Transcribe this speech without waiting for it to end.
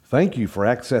Thank you for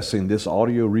accessing this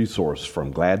audio resource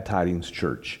from Glad Tidings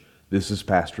Church. This is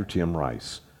Pastor Tim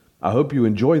Rice. I hope you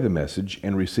enjoy the message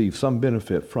and receive some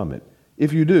benefit from it.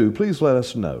 If you do, please let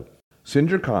us know. Send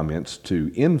your comments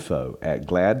to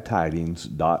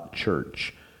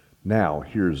info@gladtidings.church. Now,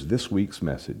 here's this week's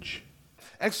message.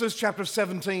 Exodus chapter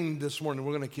 17 this morning.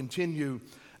 We're going to continue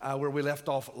where we left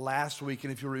off last week.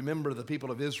 And if you remember, the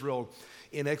people of Israel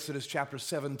in Exodus chapter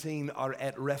 17 are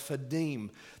at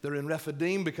Rephidim. They're in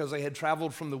Rephidim because they had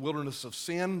traveled from the wilderness of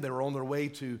sin. They were on their way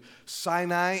to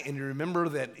Sinai. And you remember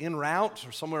that en route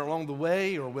or somewhere along the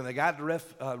way, or when they got to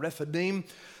Rephidim,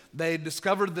 they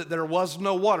discovered that there was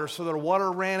no water. So their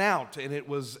water ran out, and it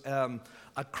was a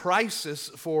crisis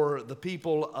for the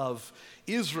people of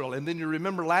Israel. And then you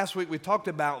remember last week we talked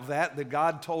about that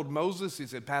God told Moses, he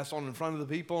said, pass on in front of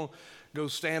the people, go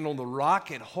stand on the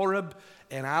rock at Horeb,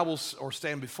 and I will, or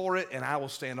stand before it, and I will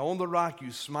stand on the rock.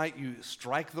 You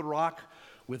strike the rock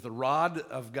with the rod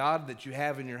of God that you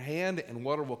have in your hand, and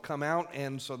water will come out.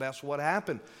 And so that's what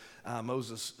happened.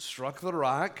 Moses struck the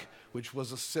rock, which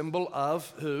was a symbol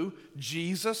of who?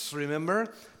 Jesus,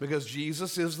 remember? Because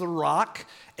Jesus is the rock.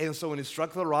 And so when he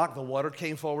struck the rock, the water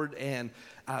came forward and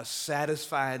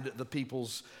satisfied the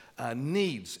people's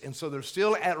needs. And so they're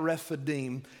still at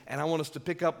Rephidim. And I want us to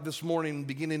pick up this morning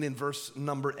beginning in verse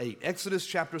number 8. Exodus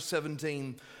chapter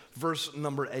 17, verse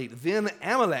number 8. Then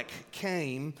Amalek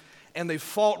came, and they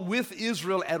fought with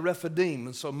Israel at Rephidim.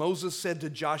 And so Moses said to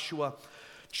Joshua,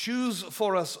 choose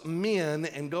for us men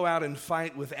and go out and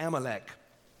fight with Amalek.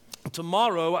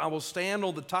 Tomorrow I will stand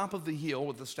on the top of the hill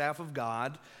with the staff of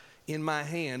God in my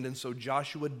hand. And so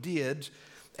Joshua did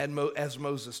as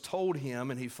Moses told him,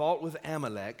 and he fought with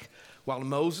Amalek, while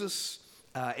Moses,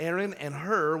 Aaron, and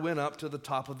Hur went up to the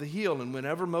top of the hill. And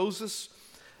whenever Moses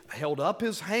held up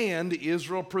his hand,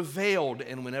 Israel prevailed,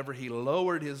 and whenever he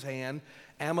lowered his hand,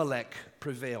 Amalek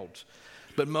prevailed.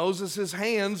 But Moses'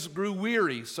 hands grew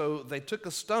weary, so they took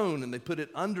a stone and they put it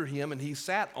under him, and he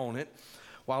sat on it,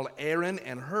 while Aaron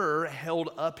and Hur held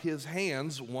up his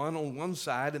hands, one on one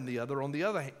side and the other on the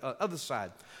other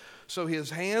side. So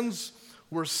his hands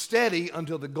were steady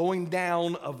until the going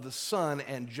down of the sun.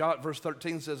 And verse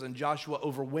 13 says, and Joshua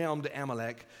overwhelmed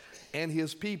Amalek and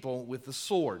his people with the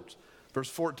sword. Verse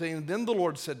 14, then the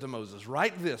Lord said to Moses,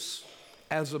 write this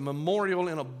as a memorial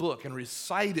in a book and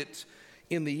recite it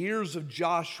in the ears of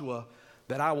Joshua,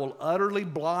 that I will utterly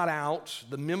blot out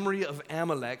the memory of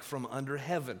Amalek from under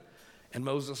heaven. And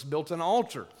Moses built an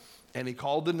altar, and he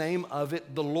called the name of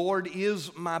it, the Lord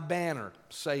is my banner,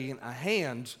 saying, a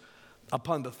hand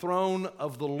upon the throne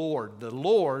of the Lord. The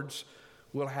Lords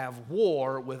will have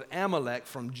war with Amalek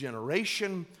from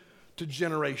generation to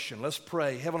generation. Let's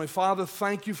pray. Heavenly Father,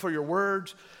 thank you for your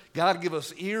words. God, give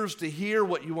us ears to hear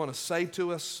what you want to say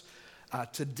to us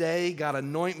today. God,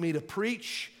 anoint me to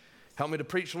preach. Help me to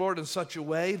preach, Lord, in such a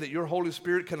way that your Holy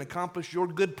Spirit can accomplish your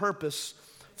good purpose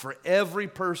for every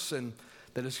person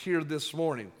that is here this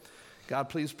morning. God,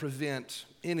 please prevent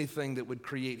anything that would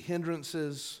create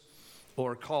hindrances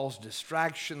or cause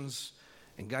distractions.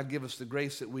 And God, give us the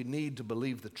grace that we need to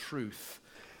believe the truth.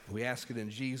 We ask it in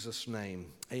Jesus'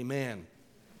 name. Amen.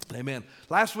 Amen.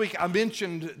 Last week I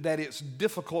mentioned that it's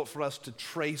difficult for us to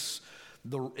trace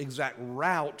the exact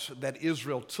route that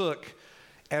Israel took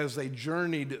as they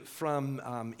journeyed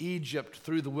from Egypt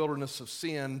through the wilderness of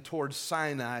sin towards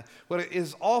Sinai. But it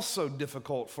is also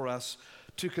difficult for us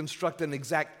to construct an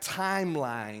exact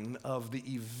timeline of the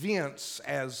events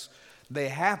as they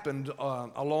happened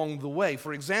along the way.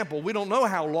 For example, we don't know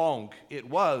how long it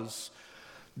was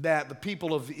that the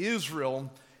people of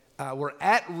Israel were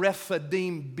at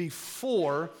Rephidim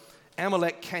before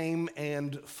Amalek came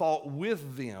and fought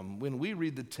with them. When we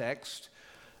read the text,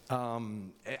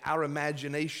 our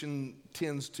imagination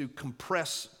tends to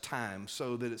compress time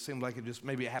so that it seems like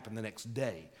maybe it happened the next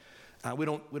day. We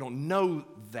don't know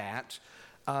that.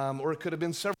 Or it could have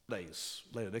been several days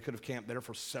later. They could have camped there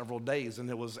for several days, and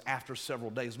it was after several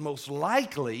days. Most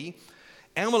likely,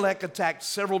 Amalek attacked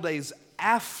several days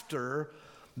after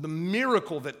the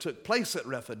miracle that took place at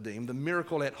Rephidim, the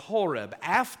miracle at Horeb.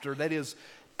 After they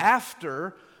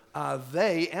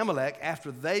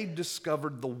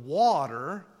discovered the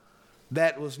water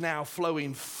that was now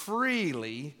flowing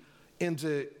freely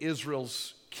into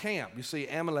Israel's camp. You see,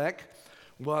 Amalek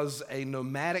was a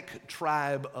nomadic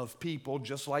tribe of people,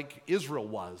 just like Israel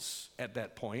was at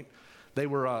that point. They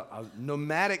were a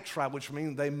nomadic tribe, which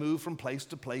means they moved from place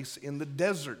to place in the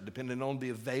desert, depending on the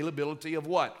availability of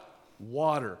what?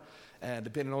 Water.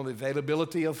 depending on the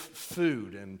availability of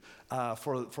food and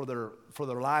for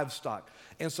their livestock.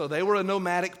 And so they were a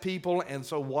nomadic people, and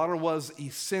so water was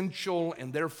essential,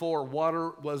 and therefore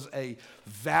water was a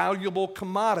valuable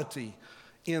commodity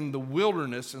in the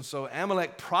wilderness. And so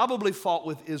Amalek probably fought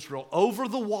with Israel over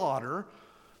the water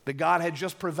that God had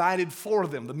just provided for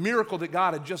them, the miracle that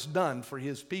God had just done for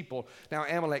his people. Now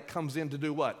Amalek comes in to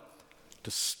do what?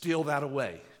 To steal that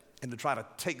away and to try to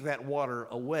take that water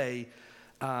away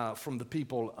from the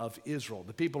people of Israel.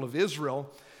 The people of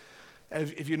Israel,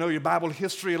 if you know your Bible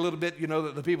history a little bit, you know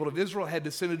that the people of Israel had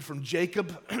descended from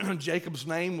Jacob. Jacob's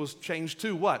name was changed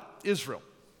to what? Israel.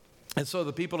 And so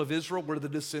the people of Israel were the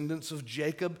descendants of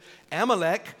Jacob.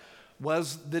 Amalek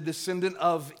was the descendant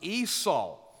of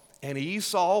Esau. And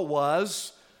Esau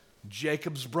was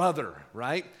Jacob's brother,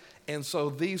 right? And so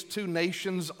these two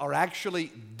nations are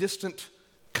actually distant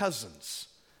cousins.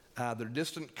 They're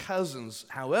distant cousins.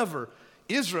 However,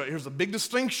 Israel, here's a big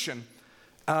distinction.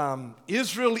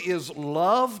 Israel is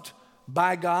loved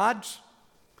by God,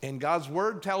 and God's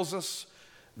word tells us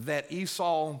that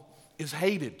Esau is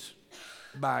hated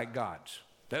by God.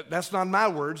 That's not my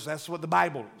words, that's what the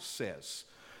Bible says.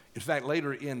 In fact,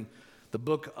 later in the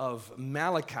book of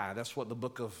Malachi, that's what the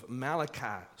book of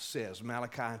Malachi says.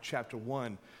 Malachi chapter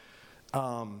 1,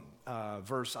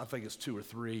 verse, I think it's 2 or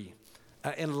 3.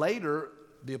 And later,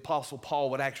 the Apostle Paul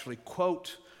would actually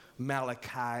quote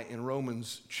Malachi in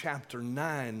Romans chapter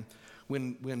 9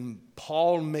 when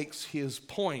Paul makes his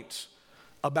point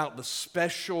about the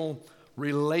special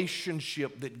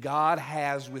relationship that God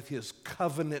has with his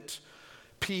covenant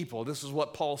people. This is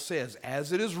what Paul says,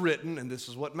 as it is written, and this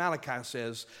is what Malachi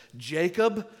says,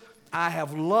 Jacob I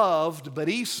have loved, but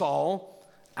Esau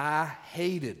I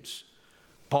hated.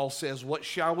 Paul says, what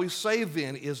shall we say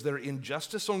then? Is there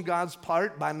injustice on God's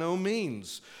part? By no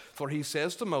means. For he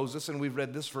says to Moses, and we've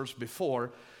read this verse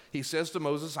before, he says to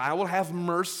Moses, I will have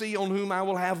mercy on whom I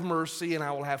will have mercy, and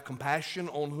I will have compassion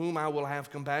on whom I will have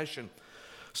compassion.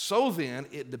 So then,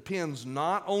 it depends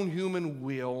not on human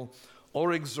will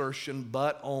or exertion,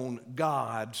 but on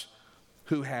God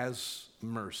who has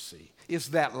mercy. It's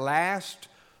that last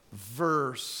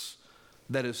verse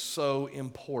that is so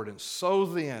important. So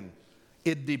then,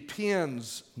 it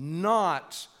depends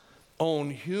not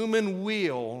on human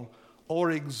will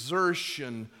or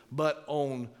exertion, but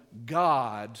on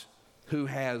God who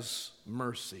has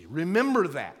mercy. Remember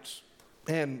that.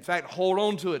 And in fact, hold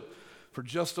on to it for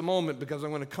just a moment, because I'm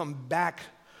going to come back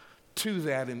to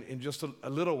that in just a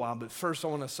little while. But first I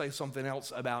want to say something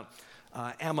else about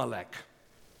Amalek.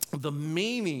 The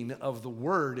meaning of the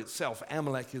word itself,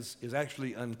 Amalek, is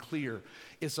actually unclear.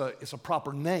 It's a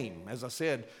proper name. As I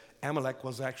said, Amalek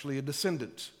was actually a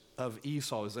descendant of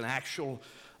Esau. He was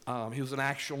an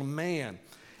actual man.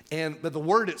 But the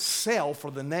word itself,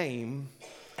 or the name,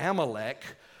 Amalek,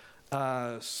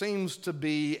 seems to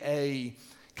be a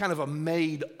kind of a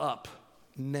made-up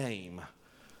name,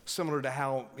 similar to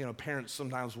how parents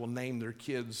sometimes will name their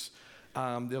kids.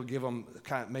 They'll give them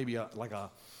kind of maybe a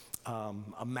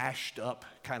mashed up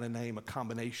kind of name, a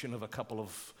combination of a couple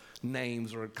of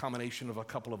names or a combination of a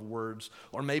couple of words,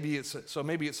 or maybe it's a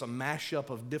mashup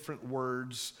of different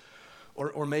words,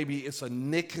 or maybe it's a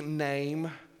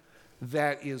nickname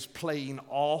that is playing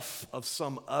off of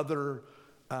some other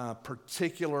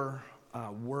particular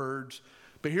words.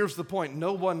 But here's the point.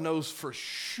 No one knows for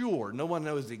sure. No one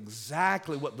knows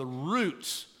exactly what the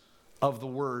root of the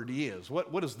word is.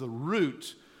 What is the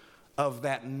root of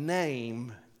that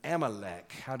name,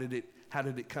 Amalek? How did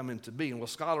it come into being? Well,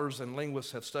 scholars and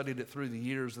linguists have studied it through the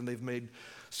years, and they've made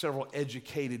several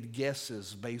educated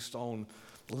guesses based on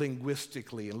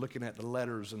linguistically and looking at the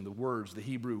letters and the words, the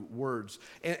Hebrew words.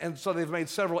 And so they've made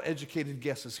several educated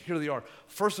guesses. Here they are.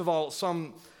 First of all,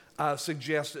 some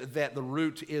suggest that the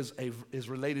root is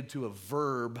related to a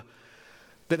verb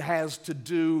that has to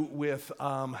do with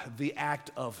the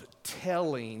act of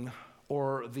telling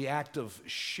or the act of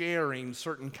sharing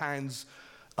certain kinds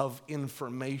of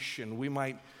information. We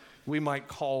might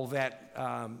call that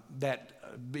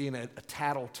being a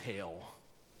tattletale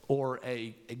or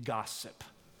a gossip.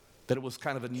 That it was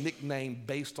kind of a nickname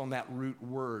based on that root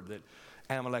word, that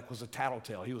Amalek was a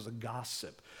tattletale. He was a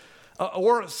gossip.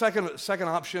 Or second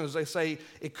option is they say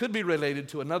it could be related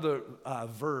to another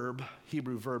verb,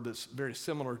 Hebrew verb that's very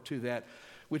similar to that,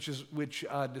 which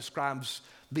describes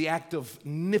the act of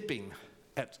nipping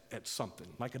at something.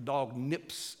 Like a dog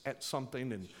nips at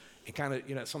something and it kind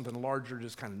of, something larger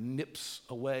just kind of nips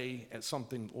away at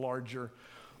something larger.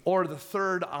 Or the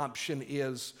third option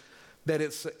is that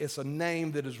it's a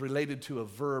name that is related to a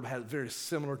verb, very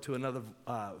similar to another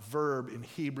verb in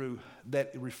Hebrew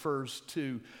that refers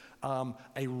to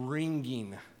a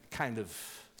ringing kind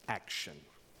of action.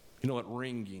 You know what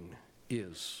wringing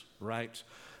is, right?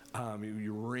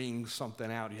 You wring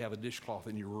something out. You have a dishcloth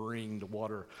and you wring the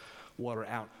water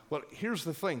out. Well, here's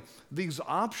the thing. These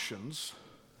options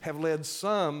have led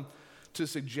some to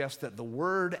suggest that the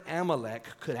word Amalek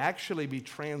could actually be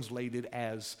translated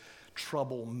as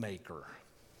troublemaker.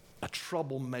 A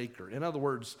troublemaker. In other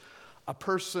words, a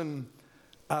person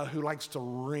who likes to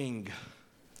wring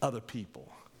other people.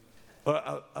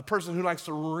 A person who likes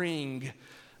to wring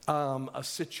a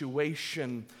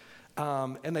situation.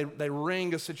 And they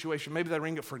wring a situation. Maybe they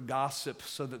wring it for gossip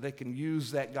so that they can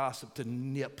use that gossip to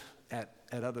nip at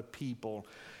other people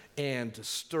and to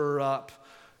stir up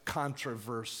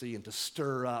controversy and to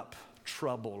stir up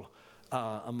trouble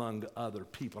among other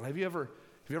people. Have you ever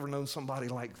known somebody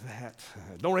like that?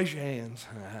 Don't raise your hands.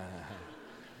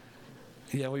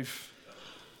 Yeah,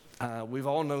 we've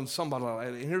all known somebody like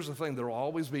that. And here's the thing: there will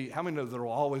always be. How many know there will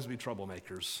always be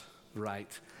troublemakers,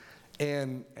 right?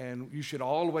 And you should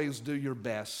always do your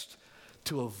best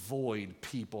to avoid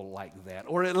people like that,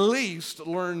 or at least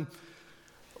learn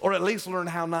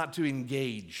how not to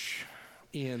engage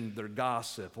in their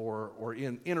gossip or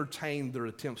entertain their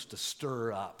attempts to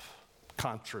stir up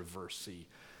controversy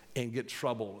and get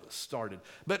trouble started.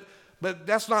 But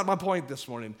that's not my point this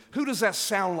morning. Who does that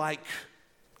sound like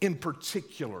in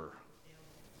particular?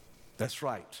 That's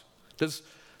right. Does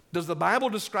the Bible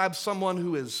describe someone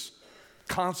who is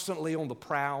constantly on the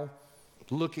prowl,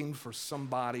 looking for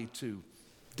somebody to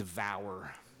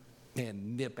devour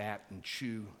and nip at and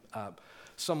chew up?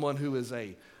 Someone who is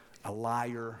a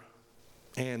liar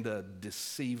and a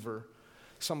deceiver,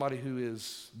 somebody who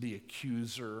is the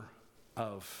accuser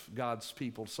of God's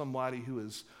people, somebody who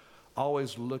is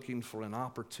always looking for an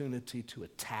opportunity to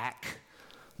attack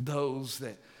those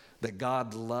that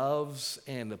God loves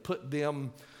and to put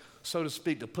them, so to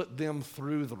speak, to put them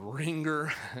through the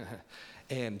ringer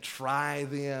and try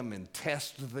them and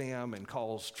test them and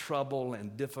cause trouble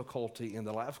and difficulty in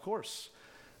their life. Of course,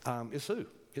 it's who?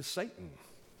 It's Satan.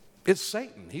 It's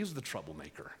Satan. He's the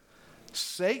troublemaker.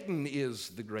 Satan is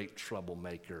the great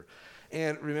troublemaker.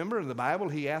 And remember, in the Bible,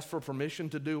 he asked for permission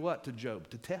to do what to Job?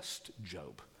 To test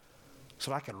Job.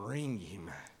 So I can wring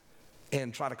him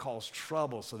and try to cause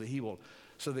trouble so that he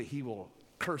will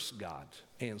curse God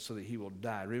and so that he will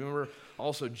die. Remember,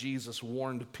 also Jesus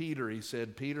warned Peter. He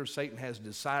said, Peter, Satan has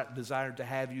desired to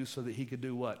have you so that he could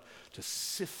do what? To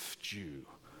sift you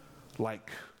like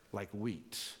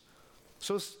wheat.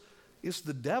 So it's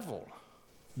the devil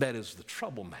that is the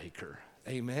troublemaker.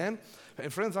 Amen?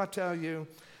 And friends, I tell you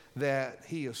that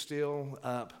he is still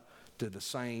up to the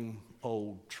same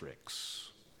old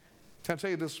tricks. Can I tell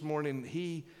you this morning,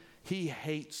 he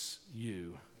hates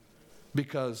you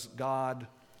because God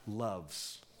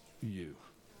loves you.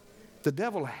 The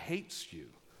devil hates you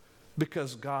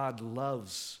because God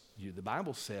loves you. The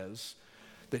Bible says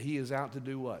that he is out to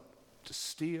do what? To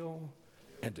steal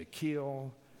and to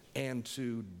kill and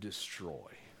to destroy.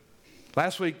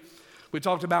 Last week, we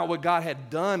talked about what God had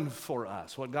done for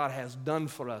us, what God has done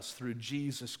for us through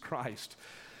Jesus Christ.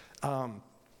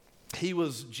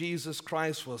 Jesus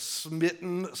Christ was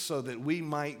smitten so that we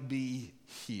might be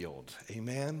healed.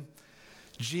 Amen?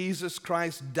 Jesus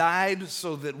Christ died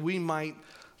so that we might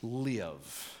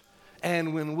live.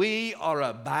 And when we are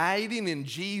abiding in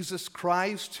Jesus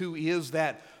Christ, who is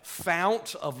that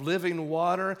fount of living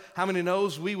water, how many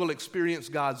knows we will experience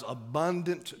God's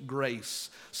abundant grace,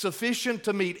 sufficient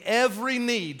to meet every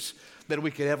need that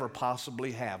we could ever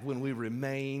possibly have when we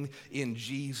remain in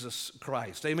Jesus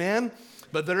Christ. Amen?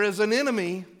 But there is an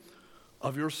enemy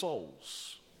of your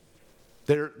souls.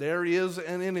 There is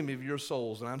an enemy of your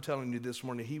souls, and I'm telling you this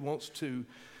morning, he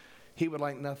would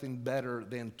like nothing better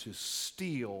than to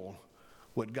steal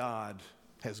what God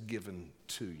has given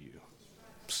to you.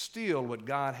 Steal what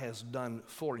God has done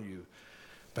for you.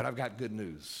 But I've got good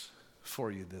news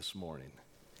for you this morning.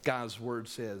 God's word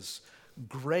says,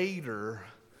 greater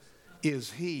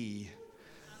is he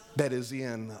that is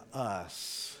in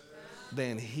us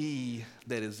than he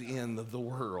that is in the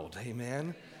world.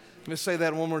 Amen? Let me say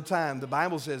that one more time. The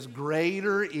Bible says,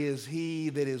 greater is he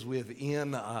that is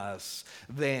within us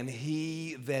than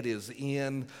he that is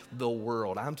in the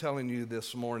world. I'm telling you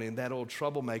this morning, that old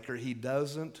troublemaker, he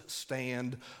doesn't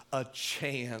stand a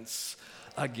chance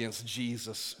against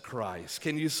Jesus Christ.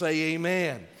 Can you say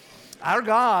amen? Our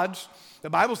God,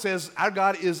 the Bible says, our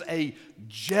God is a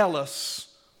jealous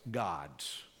God.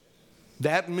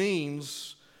 That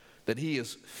means that he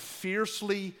is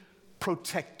fiercely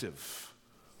protective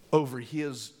over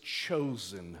his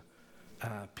chosen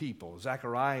people.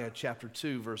 Zechariah chapter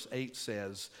 2 verse 8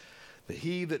 says That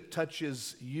he that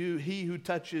touches you, he who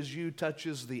touches you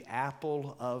touches the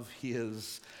apple of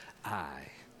his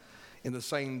eye. In the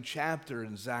same chapter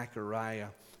in Zechariah,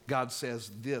 God says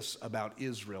this about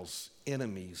Israel's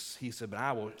enemies. He said, but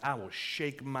I will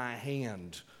shake my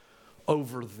hand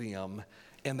over them,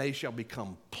 and they shall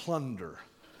become plunder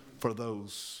for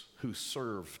those who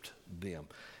served them.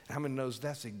 How many knows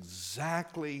that's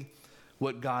exactly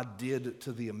what God did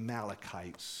to the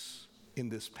Amalekites in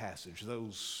this passage,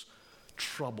 those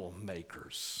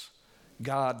troublemakers?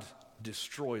 God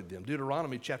destroyed them.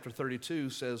 Deuteronomy chapter 32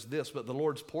 says this, but the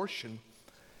Lord's portion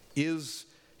is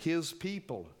his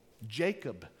people,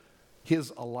 Jacob,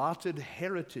 his allotted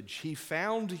heritage. He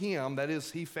found him, that is,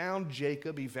 he found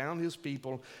Jacob, he found his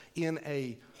people in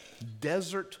a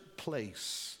desert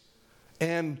place.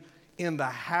 And in the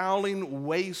howling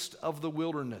waste of the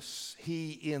wilderness,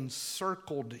 he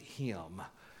encircled him,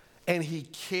 and he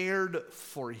cared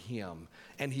for him,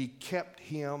 and he kept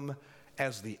him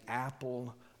as the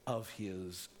apple of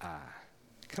his eye.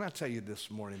 Can I tell you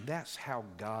this morning, that's how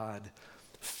God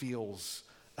feels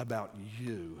about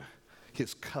you,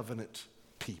 his covenant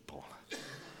people.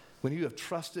 When you have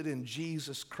trusted in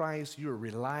Jesus Christ, you are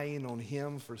relying on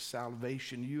him for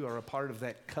salvation. You are a part of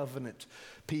that covenant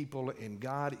people, and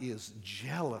God is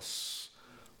jealous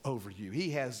over you.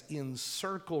 He has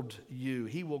encircled you.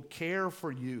 He will care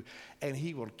for you, and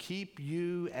he will keep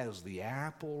you as the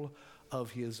apple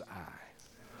of his eye.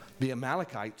 The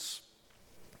Amalekites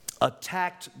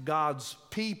attacked God's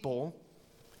people,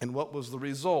 and what was the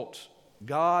result?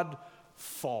 God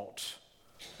fought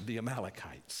the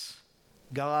Amalekites.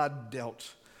 God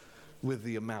dealt with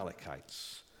the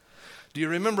Amalekites. Do you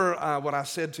remember what I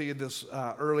said to you this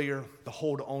earlier? The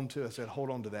hold on to. I said, hold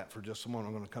on to that for just a moment.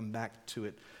 I'm going to come back to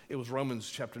it. It was Romans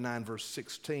chapter 9, verse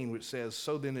 16, which says,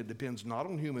 so then it depends not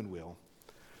on human will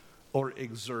or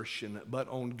exertion, but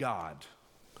on God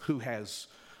who has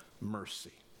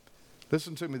mercy.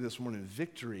 Listen to me this morning.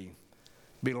 Victory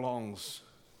belongs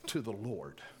to the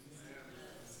Lord.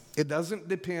 It doesn't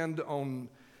depend on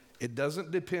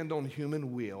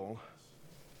human will.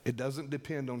 It doesn't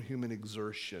depend on human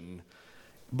exertion,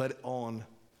 but on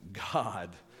God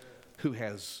who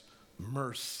has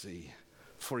mercy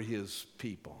for his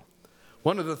people.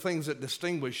 One of the things that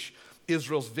distinguish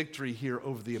Israel's victory here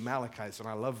over the Amalekites, and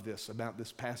I love this about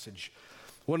this passage,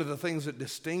 one of the things that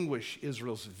distinguish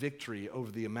Israel's victory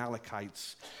over the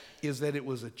Amalekites is that it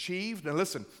was achieved, and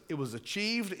listen, it was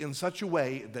achieved in such a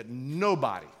way that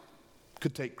nobody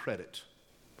could take credit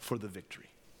for the victory.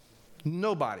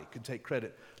 Nobody could take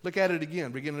credit. Look at it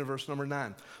again, beginning in verse number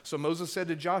 9. So Moses said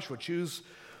to Joshua, choose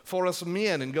for us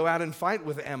men and go out and fight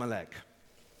with Amalek.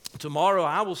 Tomorrow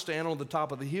I will stand on the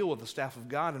top of the hill with the staff of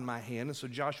God in my hand. And so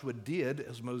Joshua did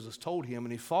as Moses told him,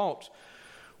 and he fought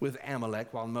with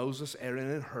Amalek while Moses, Aaron,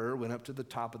 and Hur went up to the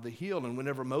top of the hill. And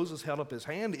whenever Moses held up his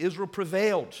hand, Israel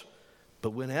prevailed.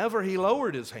 But whenever he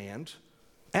lowered his hand,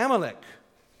 Amalek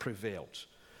prevailed.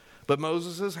 But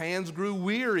Moses' hands grew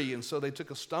weary, and so they took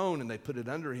a stone and they put it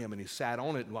under him, and he sat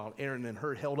on it, while Aaron and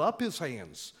Hur held up his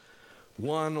hands,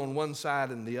 one on one side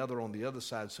and the other on the other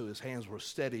side, so his hands were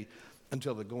steady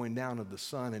until the going down of the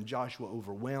sun. And Joshua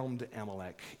overwhelmed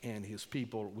Amalek and his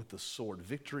people with the sword.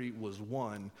 Victory was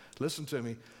won. Listen to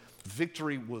me.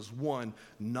 Victory was won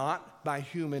not by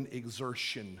human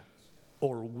exertion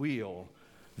or will.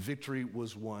 Victory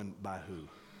was won by who?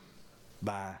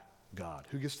 By God.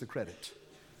 Who gets the credit?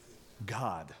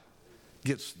 God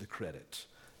gets the credit.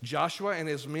 Joshua and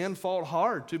his men fought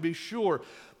hard, to be sure.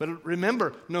 But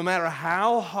remember, no matter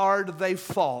how hard they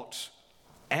fought,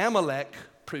 Amalek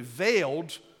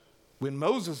prevailed when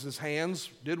Moses' hands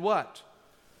did what?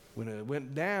 When it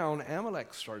went down,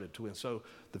 Amalek started to win. So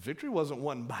the victory wasn't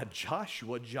won by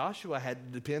Joshua. Joshua had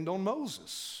to depend on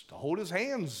Moses to hold his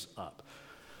hands up.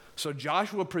 So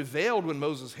Joshua prevailed when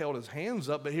Moses held his hands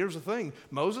up. But here's the thing.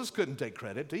 Moses couldn't take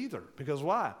credit either. Because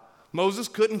why? Moses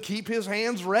couldn't keep his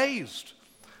hands raised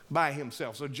by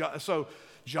himself. So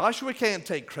Joshua can't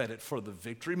take credit for the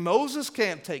victory. Moses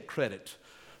can't take credit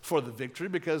for the victory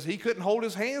because he couldn't hold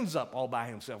his hands up all by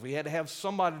himself. He had to have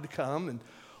somebody to come and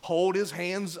hold his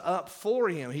hands up for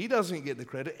him. He doesn't get the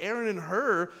credit. Aaron and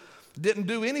Hur didn't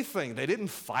do anything. They didn't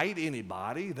fight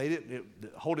anybody.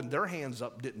 Holding their hands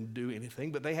up didn't do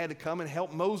anything, but they had to come and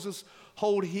help Moses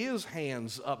hold his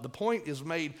hands up. The point is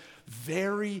made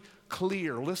very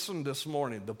clear. Listen this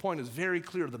morning. The point is very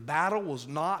clear. The battle was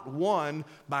not won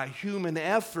by human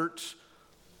effort.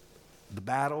 The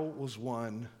battle was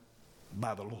won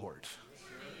by the Lord.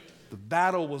 The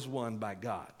battle was won by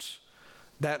God.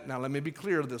 Now let me be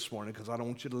clear this morning, because I don't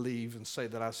want you to leave and say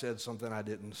that I said something I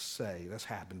didn't say. That's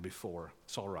happened before.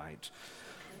 It's all right.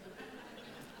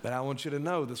 But I want you to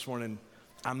know this morning,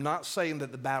 I'm not saying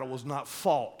that the battle was not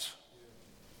fought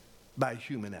by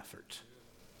human effort.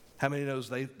 How many knows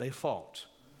they fought?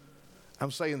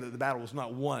 I'm saying that the battle was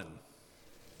not won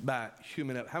by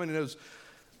human effort. How many knows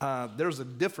there's a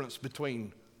difference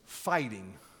between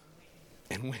fighting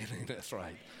and winning? That's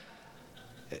right.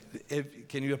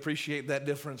 Can you appreciate that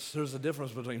difference? There's a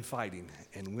difference between fighting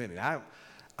and winning.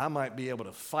 I might be able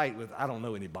to fight with, I don't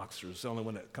know any boxers. The only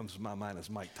one that comes to my mind is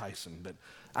Mike Tyson. But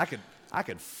I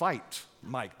could fight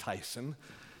Mike Tyson.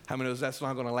 How many knows that's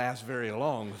not going to last very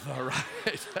long? All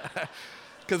right.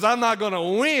 Because I'm not going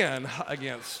to win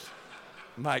against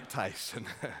Mike Tyson.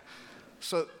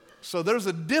 So there's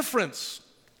a difference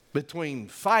between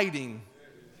fighting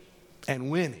and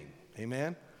winning.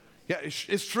 Amen? Yeah,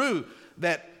 it's true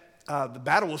that the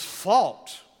battle was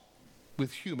fought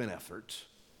with human effort.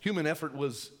 Human effort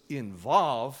was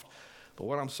involved, but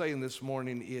what I'm saying this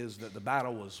morning is that the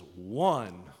battle was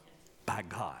won by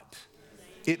God.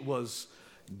 It was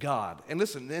God. And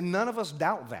listen, and none of us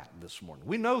doubt that this morning.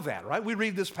 We know that, right? We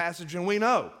read this passage and we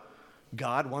know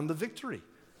God won the victory.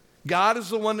 God is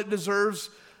the one that deserves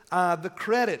the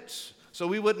credit. So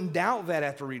we wouldn't doubt that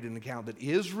after reading the account that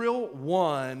Israel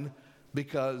won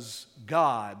because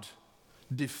God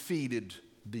defeated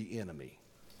the enemy.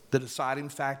 The deciding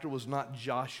factor was not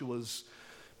Joshua's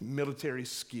military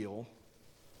skill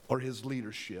or his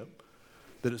leadership.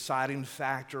 The deciding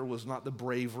factor was not the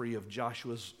bravery of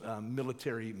Joshua's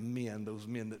military men, those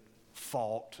men that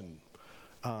fought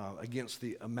against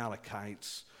the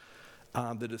Amalekites.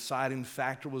 The deciding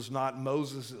factor was not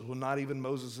even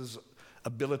Moses'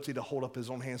 ability to hold up his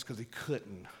own hands, because he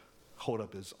couldn't hold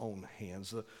up his own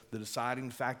hands. The deciding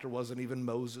factor wasn't even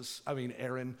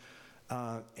Aaron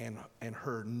and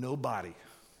Hur.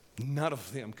 None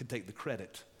of them could take the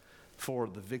credit for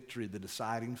the victory. The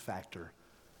deciding factor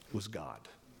was God.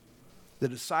 The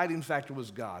deciding factor was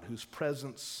God, whose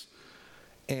presence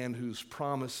and whose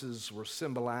promises were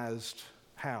symbolized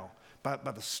how? By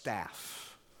the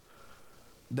staff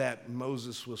that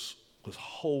Moses was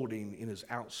holding in his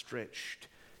outstretched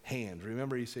hand.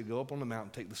 Remember, he said, go up on the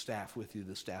mountain, take the staff with you,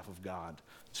 the staff of God,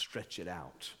 stretch it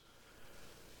out.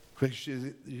 Because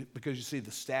you see,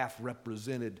 the staff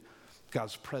represented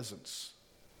God's presence,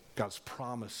 God's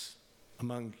promise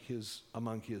among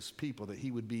his people, that he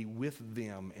would be with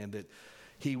them and that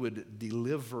he would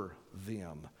deliver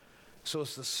them. So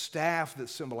it's the staff that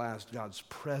symbolized God's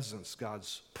presence,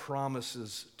 God's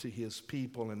promises to his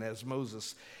people. And as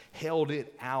Moses held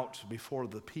it out before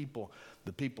the people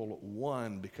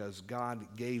won because God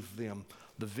gave them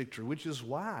the victory, which is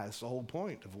why, it's the whole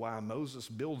point of why Moses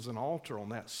builds an altar on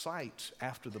that site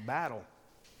after the battle.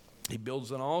 He builds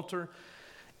an altar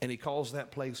and he calls that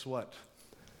place what?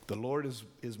 The Lord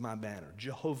is my banner.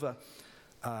 Jehovah,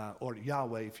 or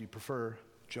Yahweh if you prefer,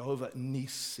 Jehovah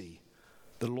Nisi.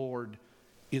 The Lord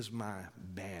is my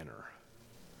banner.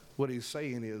 What he's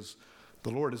saying is, the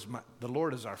Lord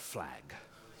is our flag.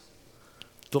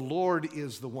 The Lord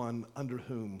is the one under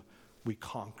whom we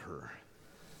conquer.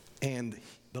 And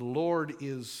the Lord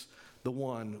is the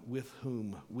one with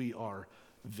whom we are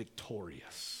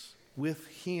victorious. With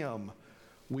him,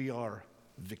 we are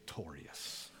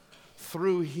victorious.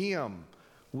 Through him,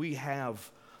 we have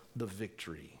the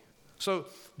victory. So,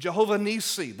 Jehovah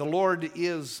Nisi, the Lord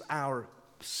is our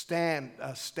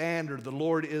standard. The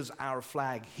Lord is our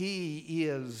flag. He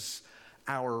is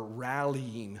our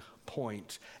rallying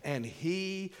point. And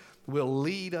he will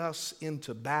lead us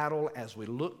into battle as we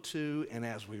look to and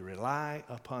as we rely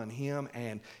upon him.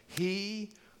 And he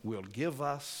will give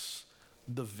us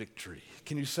the victory.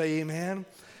 Can you say amen?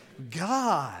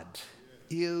 God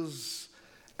is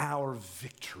our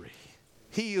victory.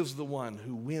 He is the one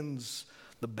who wins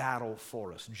the battle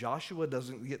for us. Joshua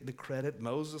doesn't get the credit.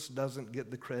 Moses doesn't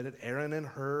get the credit. Aaron and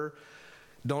Hur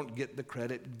don't get the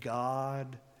credit.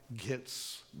 God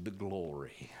gets the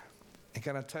glory. And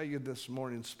can I tell you this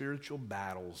morning, spiritual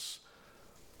battles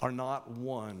are not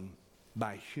won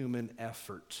by human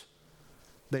effort.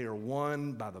 They are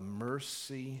won by the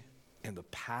mercy and the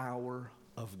power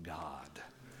of God.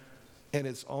 And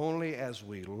it's only as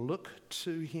we look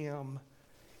to him,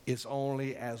 it's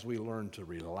only as we learn to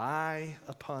rely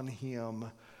upon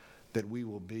him that we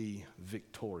will be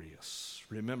victorious.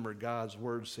 Remember, God's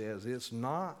word says it's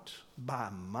not by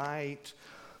might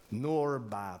nor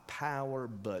by power,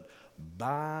 but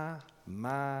by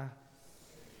my...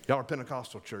 Y'all are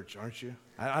Pentecostal church, aren't you?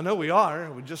 I know we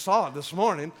are. We just saw it this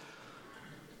morning.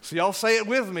 So y'all say it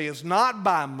with me. It's not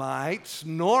by might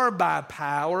nor by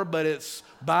power, but it's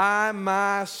by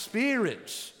my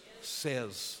Spirit,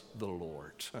 says the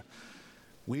Lord.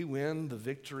 We win the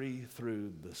victory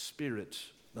through the Spirit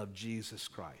of Jesus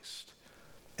Christ.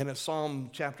 And as Psalm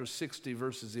chapter 60,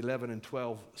 verses 11 and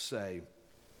 12 say,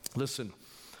 listen,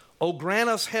 "Oh, grant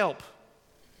us help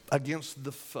against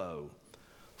the foe,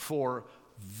 for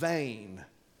vain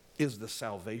is the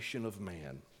salvation of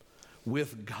man.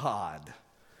 With God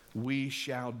we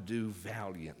shall do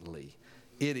valiantly.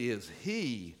 It is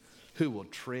he who will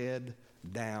tread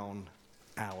down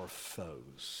our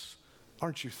foes."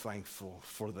 Aren't you thankful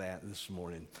for that this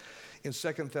morning? In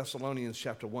 2 Thessalonians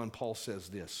chapter 1, Paul says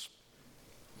this.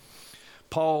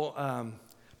 Paul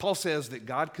says that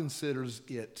God considers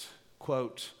it,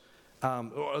 quote,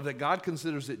 or that God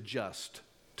considers it just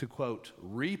to, quote,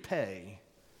 repay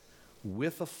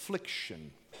with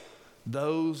affliction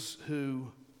those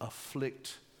who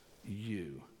afflict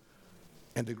you,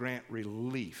 and to grant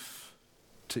relief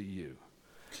to you.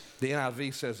 The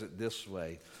NIV says it this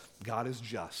way: God is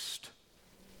just.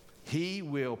 He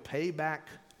will pay back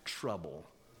trouble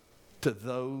to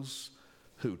those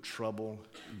who trouble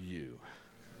you.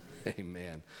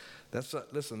 Amen.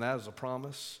 Listen, that is a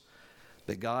promise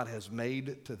that God has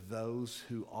made to those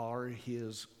who are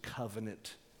his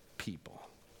covenant people.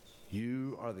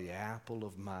 You are the apple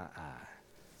of my eye,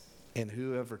 and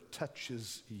whoever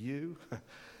touches you,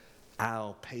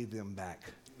 I'll pay them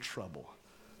back trouble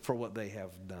for what they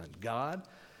have done.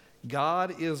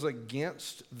 God is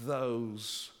against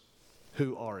those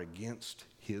who are against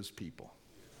his people.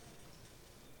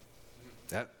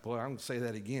 I'm going to say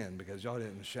that again because y'all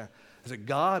didn't shout. I said,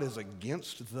 God is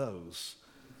against those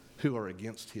who are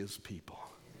against his people.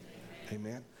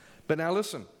 Amen. But now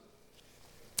listen,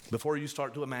 before you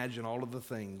start to imagine all of the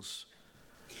things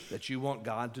that you want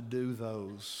God to do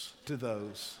to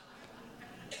those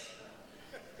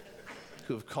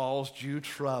who have caused you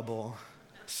trouble.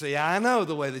 See, I know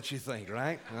the way that you think,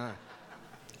 right?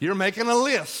 You're making a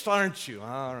list, aren't you?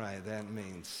 All right, that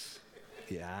means,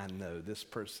 yeah, I know this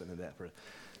person and that person.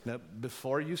 Now,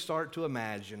 before you start to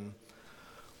imagine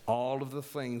all of the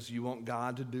things you want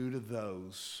God to do to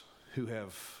those who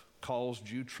have caused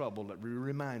you trouble, let me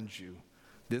remind you,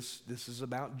 this is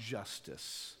about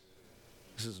justice.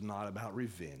 This is not about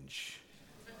revenge.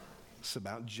 It's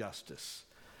about justice.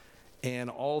 And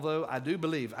although I do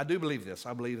believe this,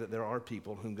 I believe that there are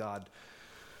people whom God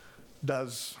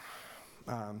does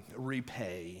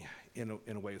repay, in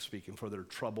a way of speaking, for their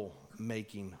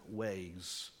trouble-making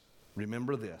ways.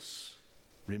 Remember this.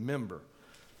 Remember,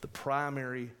 the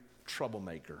primary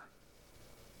troublemaker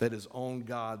that is on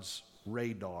God's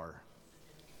radar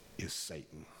is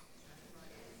Satan.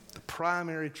 The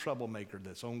primary troublemaker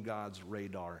that's on God's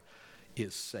radar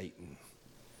is Satan.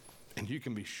 And you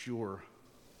can be sure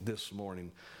this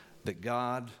morning that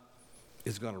God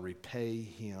is going to repay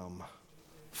him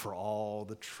for all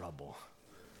the trouble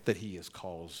that he has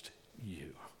caused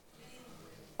you.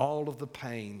 All of the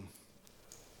pain,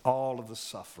 all of the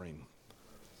suffering,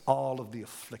 all of the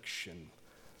affliction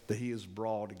that he has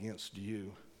brought against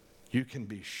you, you can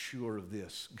be sure of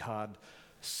this. God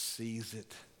sees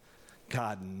it.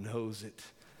 God knows it.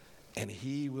 And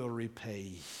he will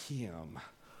repay him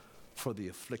for the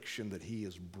affliction that he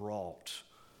has brought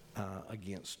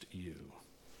against you.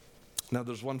 Now,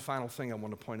 there's one final thing I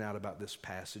want to point out about this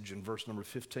passage. In verse number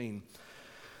 15,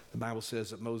 the Bible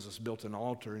says that Moses built an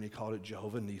altar and he called it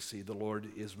Jehovah Nissi, the Lord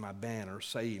is my banner,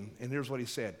 saying, and here's what he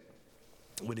said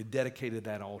when he dedicated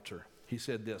that altar. He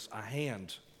said this: a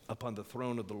hand upon the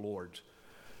throne of the Lord,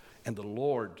 and the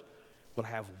Lord will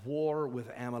have war with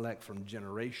Amalek from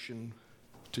generation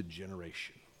to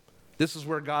generation. This is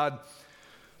where God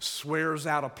swears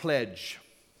out a pledge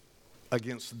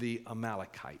against the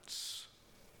Amalekites,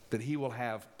 that he will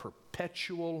have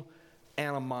perpetual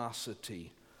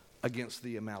animosity against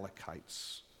the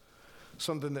Amalekites.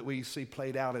 Something that we see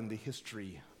played out in the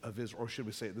history of Israel, or should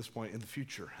we say at this point, in the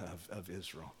future of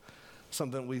Israel.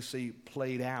 Something we see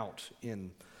played out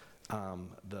in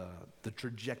the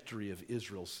trajectory of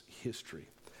Israel's history.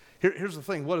 Here's the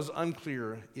thing. What is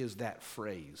unclear is that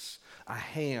phrase, a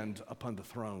hand upon the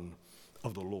throne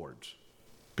of the Lord.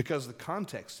 Because the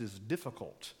context is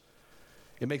difficult.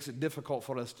 It makes it difficult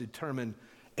for us to determine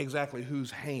exactly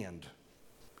whose hand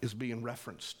is being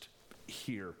referenced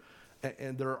here.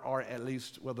 And there are at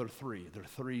least, well, there are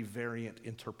three variant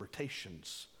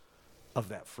interpretations of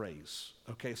that phrase.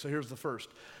 Okay, so here's the first.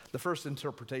 The first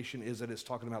interpretation is that it's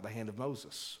talking about the hand of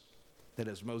Moses. That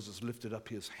as Moses lifted up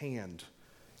his hand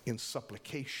in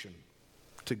supplication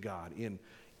to God,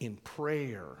 in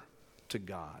prayer to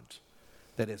God,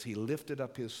 that as he lifted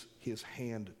up his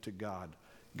hand to God,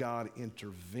 God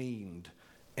intervened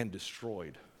and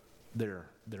destroyed their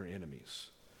enemies.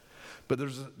 But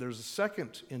there's a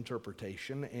second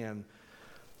interpretation, and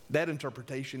That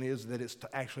interpretation is that it's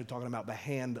actually talking about the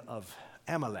hand of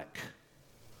Amalek,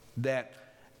 that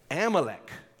Amalek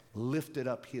lifted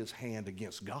up his hand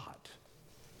against God,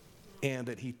 and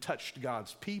that he touched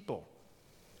God's people,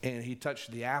 and he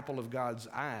touched the apple of God's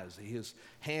eyes. His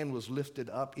hand was lifted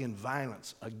up in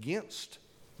violence against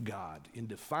God, in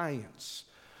defiance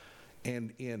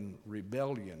and in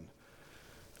rebellion.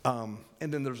 And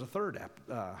then there's a third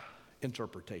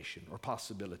interpretation or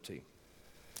possibility.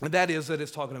 And that is that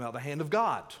it's talking about the hand of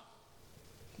God,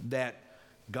 that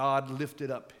God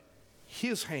lifted up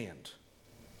his hand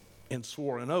and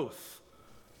swore an oath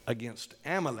against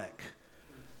Amalek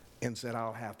and said,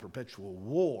 I'll have perpetual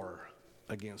war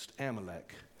against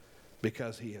Amalek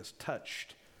because he has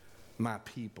touched my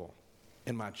people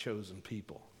and my chosen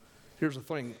people. Here's the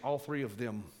thing, all three of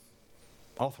them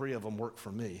work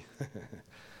for me.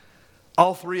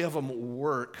 All three of them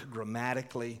work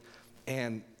grammatically,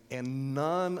 and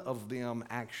none of them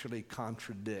actually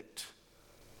contradict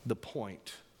the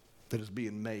point that is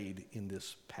being made in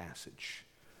this passage.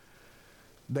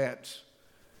 That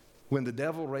when the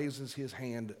devil raises his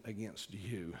hand against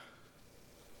you,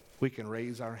 we can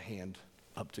raise our hand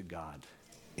up to God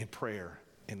in prayer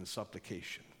and in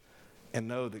supplication and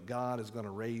know that God is going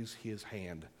to raise his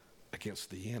hand against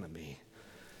the enemy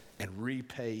and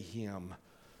repay him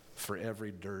for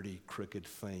every dirty, crooked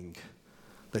thing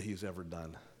that he's ever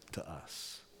done to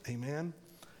us. Amen?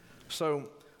 So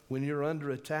when you're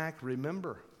under attack,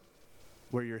 remember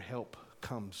where your help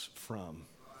comes from.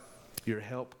 Your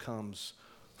help comes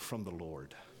from the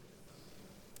Lord.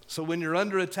 So when you're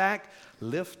under attack,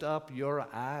 lift up your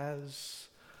eyes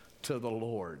to the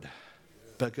Lord,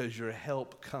 because your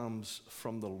help comes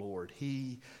from the Lord.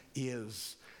 He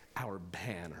is our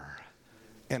banner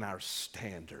and our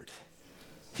standard.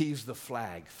 He's the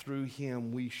flag. Through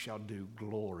him we shall do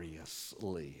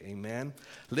gloriously. Amen.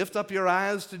 Lift up your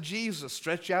eyes to Jesus.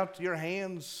 Stretch out your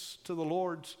hands to the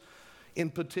Lord in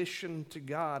petition to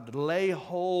God. Lay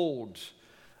hold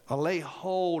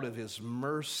of his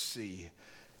mercy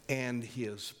and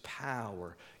his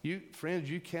power. Friends,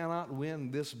 you cannot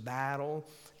win this battle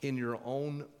in your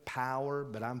own power,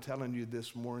 but I'm telling you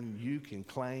this morning, you can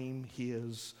claim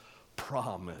his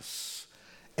promise.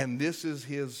 And this is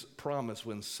his promise.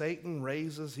 When Satan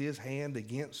raises his hand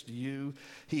against you,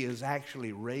 he is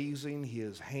actually raising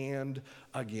his hand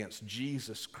against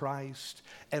Jesus Christ.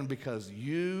 And because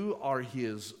you are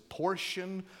his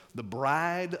portion, the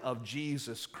bride of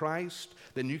Jesus Christ,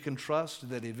 then you can trust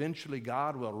that eventually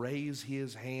God will raise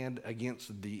his hand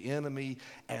against the enemy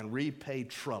and repay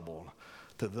trouble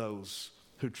to those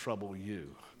who trouble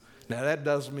you. Now that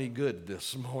does me good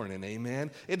this morning,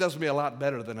 amen? It does me a lot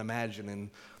better than imagining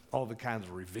all the kinds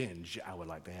of revenge I would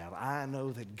like to have. I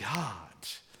know that God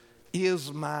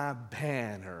is my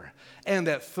banner, and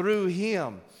that through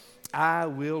him I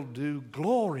will do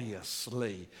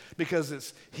gloriously,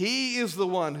 because he is the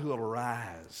one who will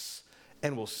arise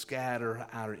and will scatter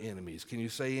our enemies. Can you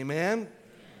say amen?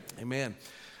 Amen.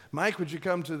 Mike, would you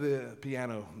come to the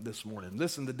piano this morning?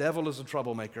 Listen, the devil is a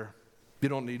troublemaker. You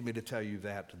don't need me to tell you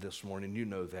that this morning. You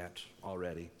know that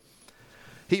already.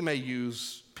 He may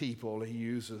use people. He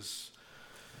uses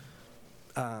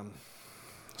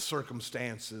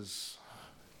circumstances.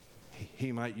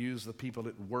 He might use the people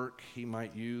at work. He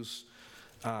might use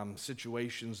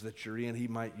situations that you're in. He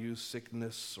might use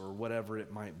sickness or whatever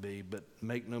it might be. But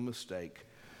make no mistake,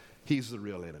 he's the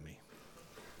real enemy.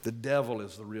 The devil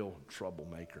is the real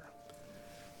troublemaker.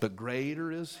 But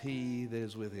greater is he that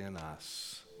is within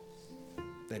us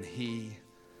than he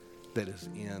that is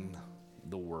in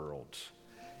the world.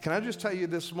 Can I just tell you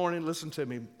this morning, listen to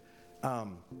me.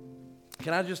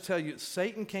 Can I just tell you,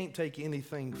 Satan can't take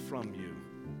anything from you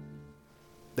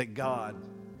that God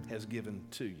has given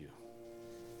to you.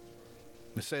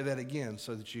 Let me say that again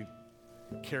so that you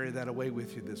carry that away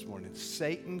with you this morning.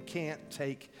 Satan can't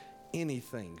take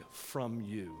anything from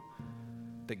you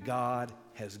that God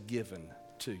has given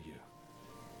to you.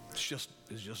 It's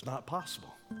just not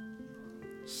possible.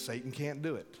 Satan can't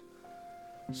do it.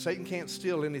 Satan can't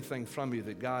steal anything from you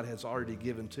that God has already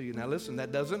given to you. Now listen,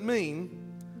 that doesn't mean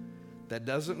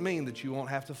that you won't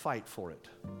have to fight for it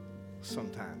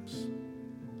sometimes.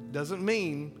 Doesn't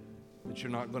mean that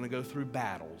you're not going to go through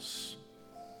battles.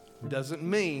 Doesn't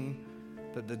mean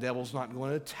that the devil's not going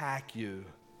to attack you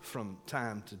from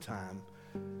time to time.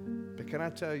 But can I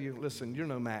tell you, listen, you're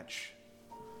no match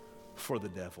for the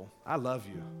devil. I love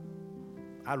you.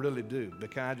 I really do.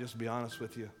 But can I just be honest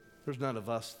with you? There's none of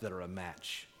us that are a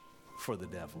match for the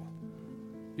devil.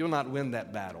 You'll not win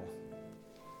that battle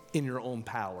in your own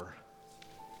power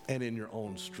and in your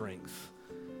own strength.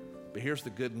 But here's the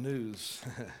good news.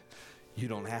 You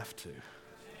don't have to.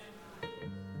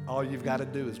 all you've got to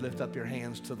do is lift up your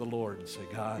hands to the Lord and say,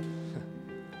 God,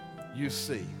 you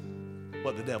see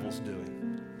what the devil's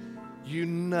doing. You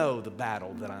know the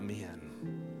battle that I'm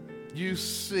in. You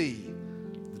see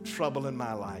the trouble in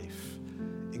my life.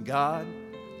 And God,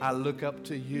 I look up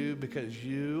to you because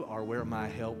you are where my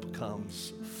help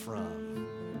comes from.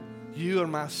 You are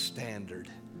my standard.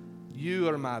 You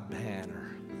are my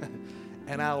banner.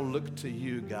 And I'll look to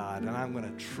you, God, and I'm going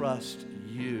to trust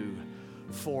you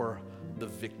for the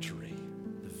victory.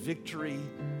 The victory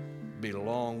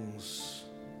belongs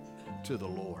to the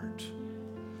Lord.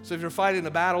 So if you're fighting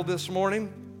a battle this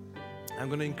morning, I'm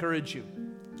going to encourage you.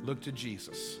 Look to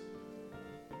Jesus,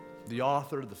 the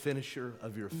author, the finisher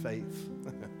of your faith.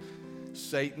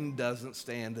 Satan doesn't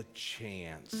stand a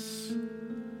chance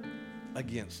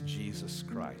against Jesus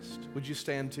Christ. Would you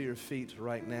stand to your feet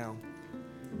right now?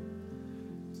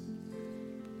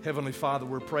 Heavenly Father,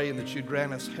 we're praying that you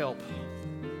grant us help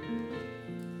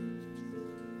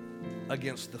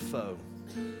against the foe.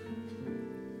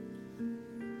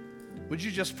 Would you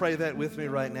just pray that with me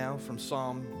right now from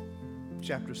Psalm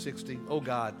chapter 60? Oh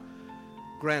God,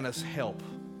 grant us help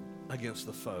against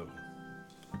the foe.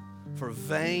 For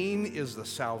vain is the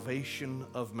salvation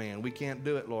of man. We can't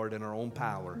do it, Lord, in our own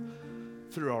power,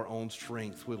 through our own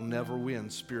strength. We'll never win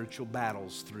spiritual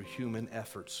battles through human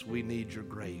efforts. We need your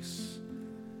grace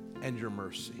and your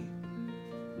mercy.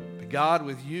 But God,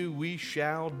 with you we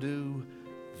shall do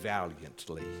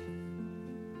valiantly.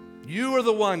 You are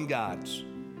the one, God,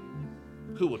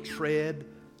 who will tread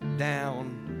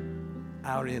down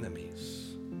our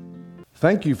enemies.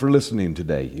 Thank you for listening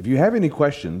today. If you have any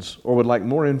questions or would like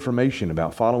more information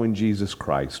about following Jesus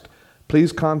Christ,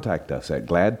 please contact us at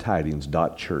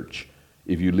gladtidings.church.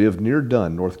 If you live near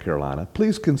Dunn, North Carolina,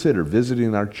 please consider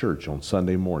visiting our church on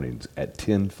Sunday mornings at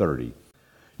 10:30.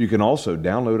 You can also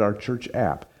download our church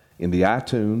app in the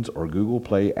iTunes or Google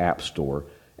Play App Store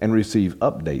and receive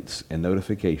updates and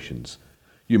notifications.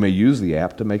 You may use the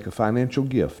app to make a financial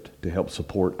gift to help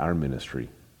support our ministry.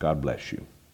 God bless you.